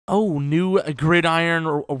Oh, new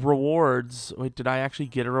gridiron rewards. Wait, did I actually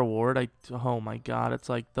get a reward? Oh my god, it's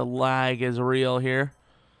like the lag is real here.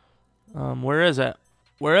 Where is it?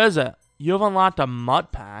 Where is it? You have unlocked a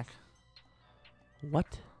mud pack. What?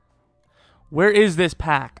 Where is this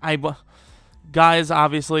pack? Guys,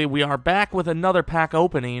 obviously, we are back with another pack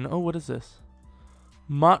opening. Oh, what is this?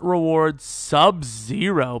 Mutt Rewards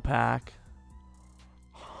Sub-Zero pack.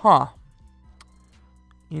 Huh.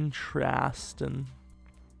 Interesting.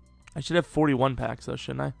 I should have 41 packs, though,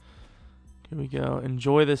 shouldn't I? Here we go.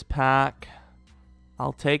 Enjoy this pack.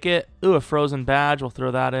 I'll take it. Ooh, a frozen badge. We'll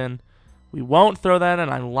throw that in. We won't throw that in.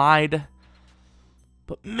 I lied.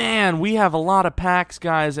 But, man, we have a lot of packs,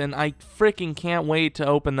 guys, and I freaking can't wait to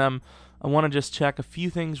open them. I want to just check a few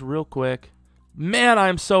things real quick. Man, I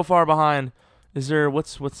am so far behind. Is there...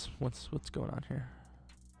 What's going on here?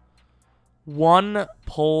 One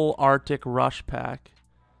Pole Arctic Rush pack.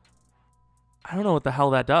 I don't know what the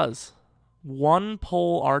hell that does. One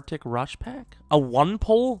Pole Arctic Rush pack? A one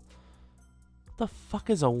pole? What the fuck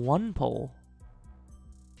is a one pole?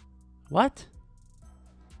 What?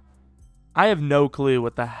 I have no clue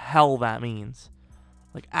what the hell that means.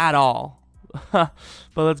 Like, at all. But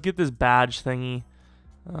let's get this badge thingy.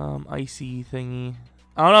 Icy thingy.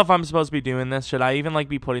 I don't know if I'm supposed to be doing this. Should I even, like,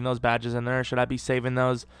 be putting those badges in there? Or should I be saving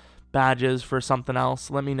those badges for something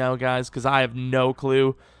else? Let me know, guys, because I have no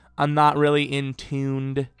clue. I'm not really in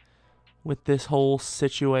tuned with this whole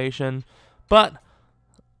situation. But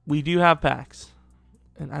we do have packs.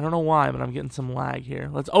 And I don't know why, but I'm getting some lag here.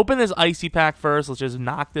 Let's open this icy pack first. Let's just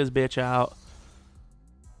knock this bitch out.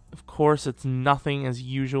 Of course, it's nothing as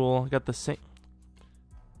usual. I got the same...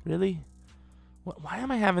 Really? Why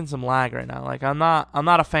am I having some lag right now? Like, I'm not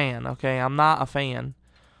a fan, okay? I'm not a fan.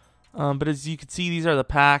 But as you can see, these are the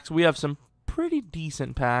packs. We have some pretty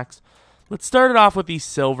decent packs. Let's start it off with these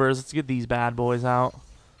silvers. Let's get these bad boys out.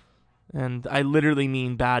 And I literally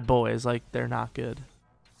mean bad boys. Like, they're not good.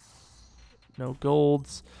 No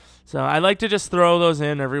golds. So I like to just throw those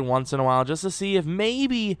in every once in a while just to see if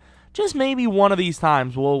maybe, just maybe one of these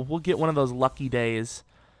times we'll get one of those lucky days.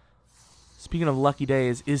 Speaking of lucky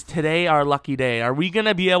days, is today our lucky day? Are we going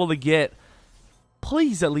to be able to get,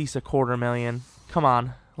 please, at least $250,000? Come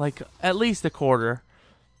on. Like, at least a quarter.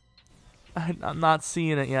 I'm not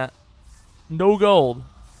seeing it yet. No gold.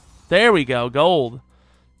 There we go. Gold.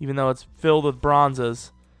 Even though it's filled with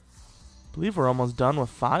bronzes. I believe we're almost done with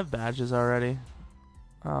 5 badges already.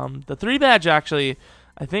 The 3 badge actually,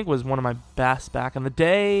 I think, was one of my best back in the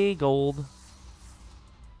day. Gold.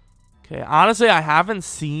 Okay, honestly, I haven't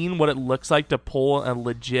seen what it looks like to pull a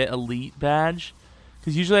legit elite badge.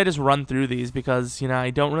 Because usually I just run through these because, you know, I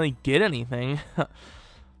don't really get anything.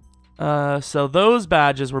 So those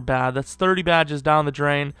badges were bad. That's 30 badges down the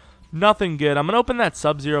drain. Nothing good. I'm going to open that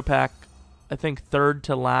Sub-Zero pack, I think, third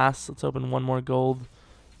to last. Let's open one more gold.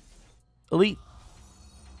 Elite.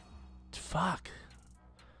 Fuck.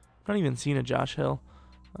 I've not even seen a Josh Hill.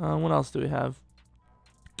 What else do we have?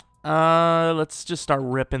 Let's just start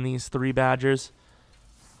ripping these 3 badgers.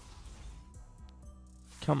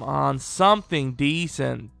 Come on, something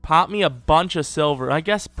decent. Pop me a bunch of silver. I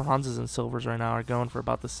guess bronzes and silvers right now are going for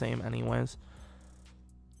about the same anyways.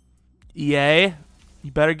 EA,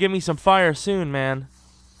 you better give me some fire soon, man.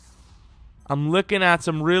 I'm looking at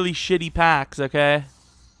some really shitty packs, okay?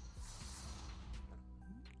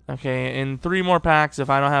 Okay, in 3 more packs, if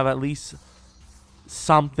I don't have at least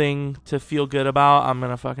something to feel good about, I'm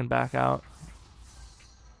gonna fucking back out.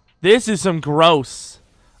 This is some gross.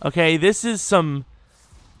 Okay, this is some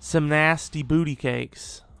nasty booty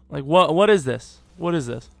cakes. Like, what is this? What is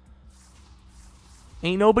this?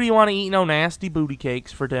 Ain't nobody want to eat no nasty booty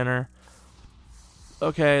cakes for dinner.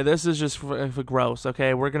 Okay, this is just for gross.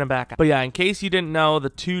 Okay, we're gonna back out. But yeah, in case you didn't know, the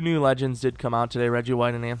 2 new legends did come out today, Reggie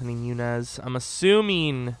White and Anthony Munoz. I'm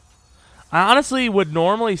assuming... I honestly would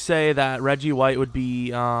normally say that Reggie White would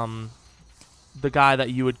be the guy that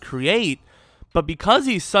you would create, but because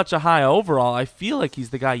he's such a high overall, I feel like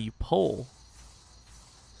he's the guy you pull.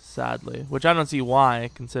 Sadly, which I don't see why,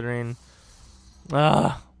 considering.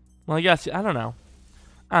 Well, I guess I don't know.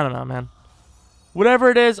 I don't know, man.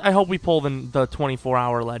 Whatever it is, I hope we pull the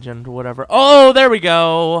 24-hour legend or whatever. Oh, there we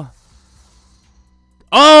go.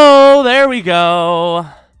 Oh, there we go.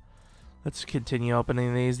 Let's continue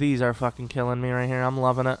opening these. These are fucking killing me right here. I'm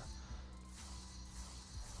loving it.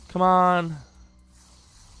 Come on.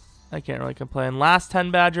 I can't really complain. Last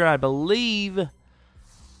 10 badger, I believe.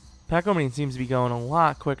 Pack opening seems to be going a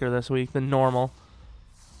lot quicker this week than normal.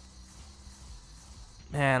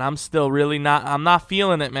 Man, I'm still really not... I'm not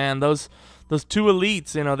feeling it, man. Those 2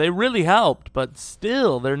 elites, you know, they really helped. But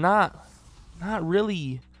still, they're not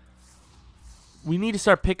really we need to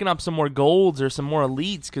start picking up some more golds or some more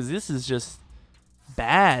elites because this is just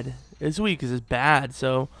bad. This week is just bad.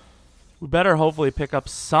 So we better hopefully pick up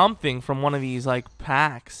something from one of these like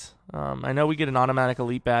packs. I know we get an automatic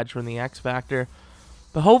elite badge from the X Factor,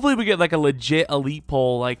 but hopefully we get like a legit elite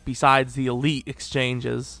pull like besides the elite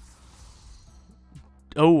exchanges.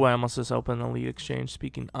 Oh, I almost just opened an elite exchange.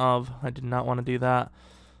 Speaking of, I did not want to do that.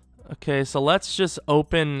 Okay, so let's just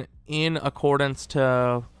open in accordance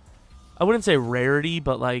to, I wouldn't say rarity,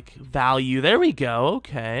 but like value. There we go.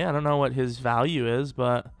 Okay, I don't know what his value is,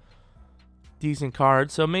 but decent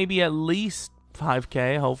card. So maybe at least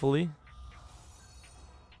 5K, hopefully.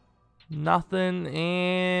 Nothing,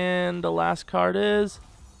 and the last card is,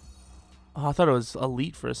 oh, I thought it was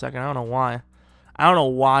elite for a second. I don't know why. I don't know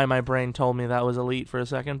why my brain told me that was elite for a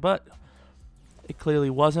second, but it clearly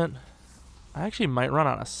wasn't. I actually might run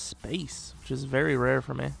out of space, which is very rare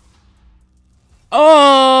for me.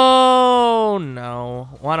 Oh, no.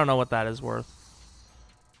 Well, I don't know what that is worth.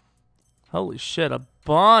 Holy shit, a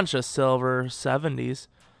bunch of silver 70s.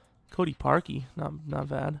 Cody Parkey, not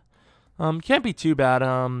bad. Can't be too bad.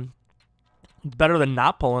 Better than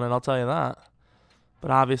not pulling it, I'll tell you that.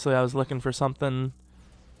 But obviously I was looking for something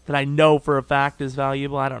that I know for a fact is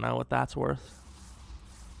valuable. I don't know what that's worth.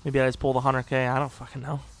 Maybe I just pulled 100K. I don't fucking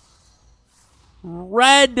know.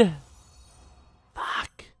 Red!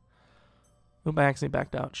 Fuck. Oop, I accidentally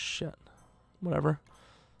backed out. Shit. Whatever.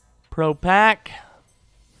 Pro Pack.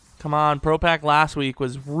 Come on. Pro Pack last week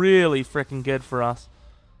was really freaking good for us.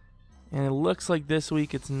 And it looks like this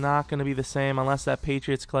week it's not going to be the same unless that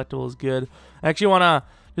Patriots collectible is good. I actually want to,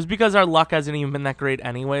 just because our luck hasn't even been that great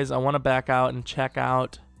anyways, I want to back out and check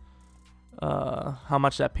out how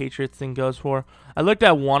much that Patriots thing goes for. I looked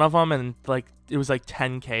at one of them and like it was like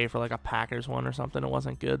 10K for like a Packers one or something. It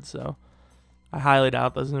wasn't good, so I highly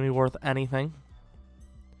doubt that's going to be worth anything.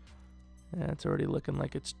 Yeah, it's already looking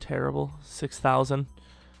like it's terrible. 6,000.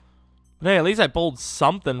 But hey, at least I pulled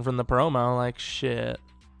something from the promo. Like, shit.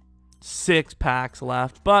 6 packs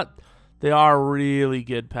left, but they are really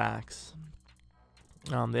good packs.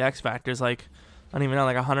 The X Factor is like, I don't even know,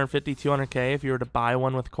 like 150, 200K if you were to buy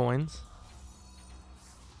one with coins.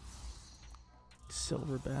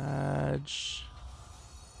 Silver badge.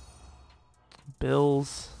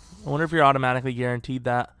 Bills. I wonder if you're automatically guaranteed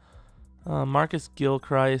that. Marcus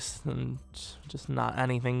Gilchrist, and just not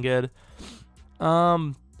anything good.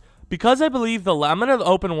 Because I believe I'm going to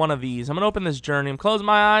open one of these. I'm going to open this Journey. I'm closing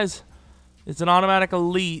my eyes. It's an automatic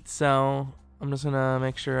elite, so I'm just going to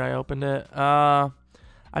make sure I opened it. I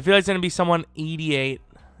feel like it's going to be someone 88.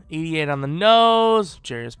 88 on the nose.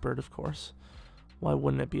 Jarius Bird, of course. Why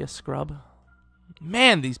wouldn't it be a scrub?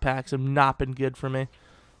 Man, these packs have not been good for me.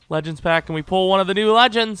 Legends pack. Can we pull one of the new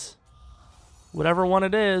Legends? Whatever one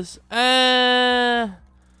it is. Okay,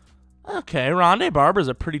 Rondé Barber's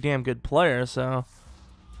a pretty damn good player, so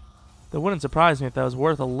that wouldn't surprise me if that was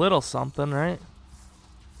worth a little something, right?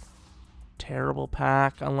 Terrible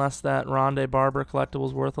pack, unless that Rondé Barber collectible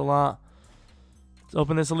is worth a lot. Let's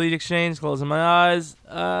open this Elite Exchange, closing my eyes.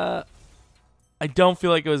 I don't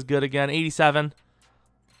feel like it was good again. 87.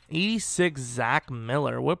 86 Zach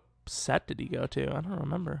Miller. What set did he go to? I don't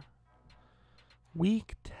remember.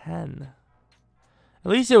 Week 10.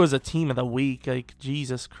 At least it was a team of the week. Like,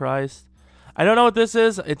 Jesus Christ. I don't know what this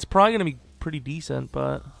is. It's probably going to be pretty decent,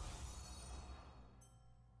 but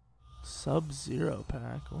Sub-Zero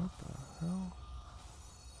pack. What the hell?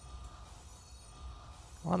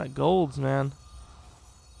 A lot of golds, man.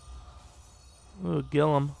 Ooh,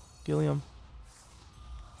 Gilliam.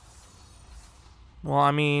 Well,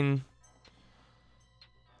 I mean,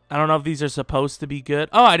 I don't know if these are supposed to be good.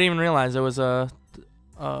 Oh, I didn't even realize it was a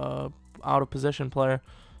out of position player.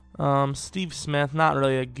 Steve Smith, not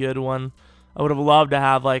really a good one. I would have loved to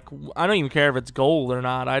have, like, I don't even care if it's gold or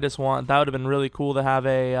not. I just want, that would have been really cool to have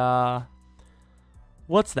a,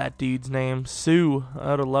 what's that dude's name? Sue.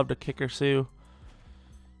 I would have loved a kicker Sue.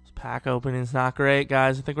 This pack opening is not great,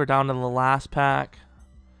 guys. I think we're down to the last pack.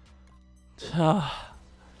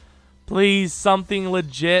 Please, something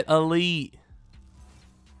legit elite.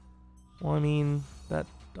 Well, I mean, that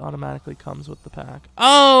automatically comes with the pack.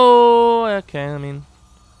 Oh, okay. I mean,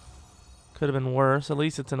 could have been worse. At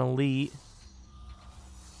least it's an elite.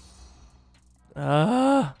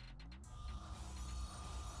 I'm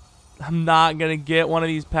not gonna get one of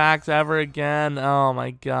these packs ever again. Oh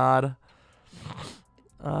my god.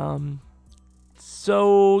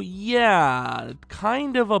 So yeah,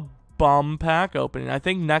 kind of a bum pack opening. I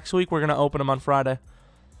think next week we're gonna open them on Friday.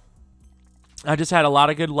 I just had a lot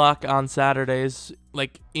of good luck on Saturdays,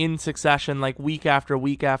 like in succession, like week after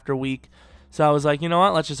week after week. So I was like, you know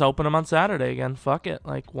what? Let's just open them on Saturday again. Fuck it.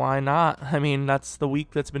 Like, why not? I mean, that's the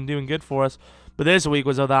week that's been doing good for us. But this week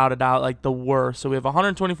was without a doubt like the worst. So we have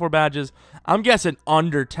 124 badges. I'm guessing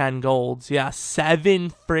under 10 golds. Yeah,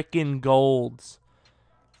 7 freaking golds.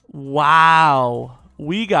 Wow.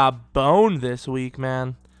 We got boned this week,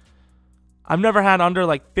 man. I've never had under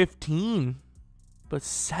like 15. But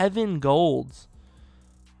 7 golds.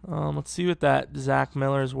 Let's see what that Zach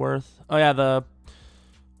Miller's worth. Oh, yeah,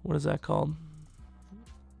 what is that called?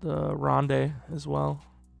 The Ronde as well.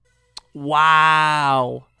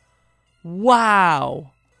 Wow.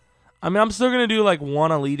 Wow. I mean, I'm still going to do like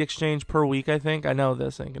 1 elite exchange per week, I think. I know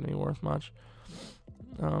this ain't going to be worth much.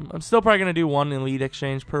 I'm still probably going to do 1 elite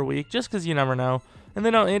exchange per week just because you never know. And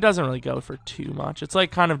then it doesn't really go for too much. It's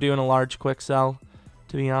like kind of doing a large quick sell,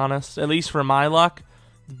 to be honest. At least for my luck,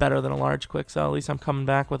 it's better than a large quick sell. At least I'm coming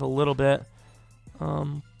back with a little bit.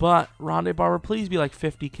 But Ronde Barber, please be like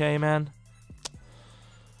 50K, man.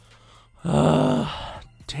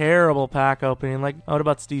 Terrible pack opening. Like, what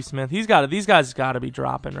about Steve Smith? These guys got to be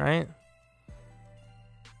dropping, right?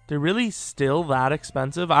 They're really still that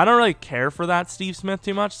expensive. I don't really care for that Steve Smith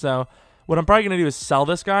too much. So what I'm probably gonna do is sell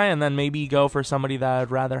this guy and then maybe go for somebody that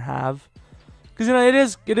I'd rather have. Because you know it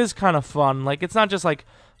is kind of fun. Like it's not just like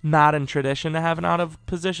Madden tradition to have an out of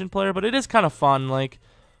position player, but it is kind of fun. Like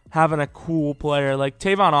having a cool player like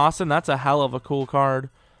Tavon Austin, that's a hell of a cool card.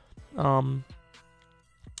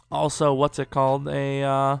 Also, what's it called?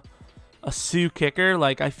 A Sioux kicker.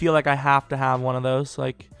 Like I feel like I have to have one of those.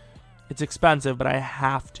 Like it's expensive, but I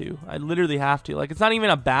have to. I literally have to. Like it's not even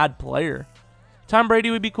a bad player. Tom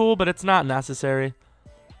Brady would be cool, but it's not necessary.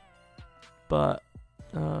 But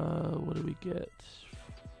what do we get?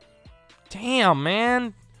 Damn,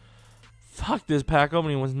 man. Fuck, this pack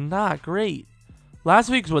opening was not great. Last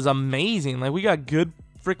week's was amazing. Like, we got good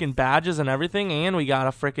freaking badges and everything, and we got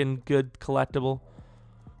a freaking good collectible.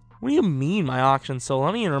 What do you mean my auction's sold? I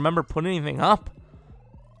don't even remember putting anything up.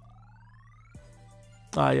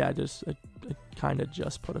 Yeah, I kind of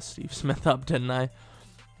just put a Steve Smith up, didn't I?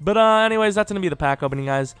 But anyways, that's going to be the pack opening,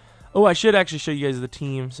 guys. Oh, I should actually show you guys the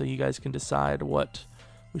team so you guys can decide what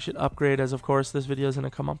we should upgrade, as of course this video is going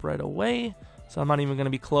to come up right away. So I'm not even going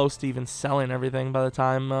to be close to even selling everything by the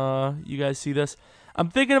time you guys see this. I'm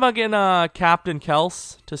thinking about getting Captain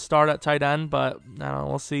Kels to start at tight end, but I don't know,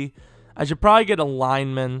 we'll see. I should probably get a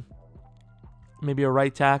lineman, maybe a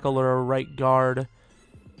right tackle or a right guard.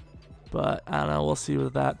 But I don't know, we'll see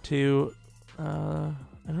with that too. I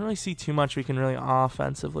don't really see too much we can really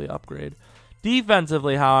offensively upgrade.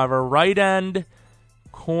 Defensively, however, right end,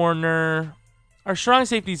 corner, our strong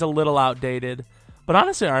safety is a little outdated. But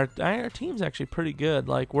honestly, our team's actually pretty good.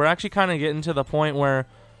 Like, we're actually kind of getting to the point where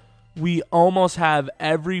we almost have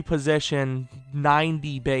every position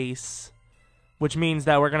 90 base, which means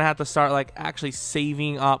that we're going to have to start, like, actually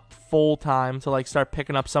saving up full time to, like, start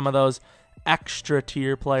picking up some of those extra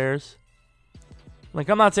tier players. Like,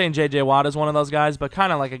 I'm not saying J.J. Watt is one of those guys, but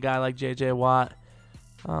kind of like a guy like J.J. Watt.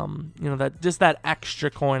 You know, that just that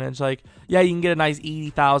extra coinage. Like, yeah, you can get a nice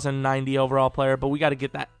 80,000, 90 overall player, but we got to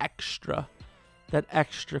get that extra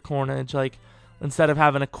coinage. Like, instead of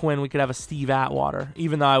having a Quinn, we could have a Steve Atwater,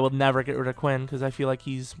 even though I will never get rid of Quinn because I feel like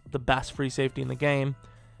he's the best free safety in the game.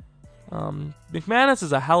 McManus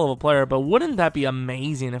is a hell of a player, but wouldn't that be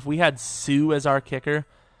amazing if we had Sue as our kicker?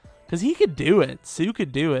 Because he could do it. Sue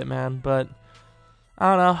could do it, man, but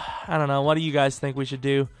I don't know. What do you guys think we should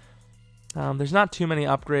do? There's not too many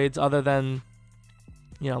upgrades other than,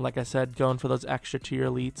 you know, like I said, going for those extra tier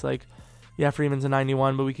elites. Like, yeah, Freeman's a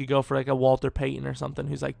 91, but we could go for like a Walter Payton or something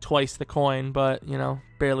who's like twice the coin, but, you know,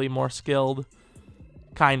 barely more skilled.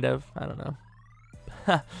 Kind of. I don't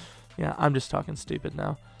know. Yeah, I'm just talking stupid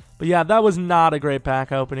now. But yeah, that was not a great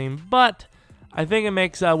pack opening, but I think it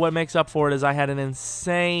makes what makes up for it is I had an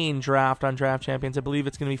insane draft on Draft Champions. I believe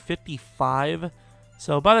it's going to be 55.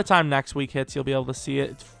 So by the time next week hits, you'll be able to see it.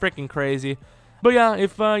 It's freaking crazy. But yeah,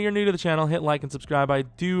 if you're new to the channel, hit like and subscribe. I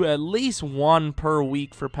do at least 1 per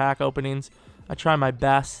week for pack openings. I try my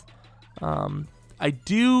best. I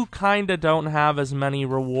do kind of don't have as many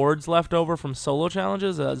rewards left over from solo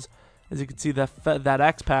challenges as you can see that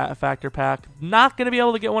X Factor pack. Not going to be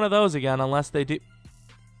able to get one of those again unless they do.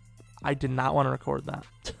 I did not want to record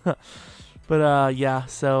that. But yeah,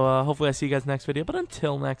 so hopefully I see you guys next video. But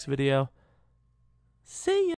until next video, see ya.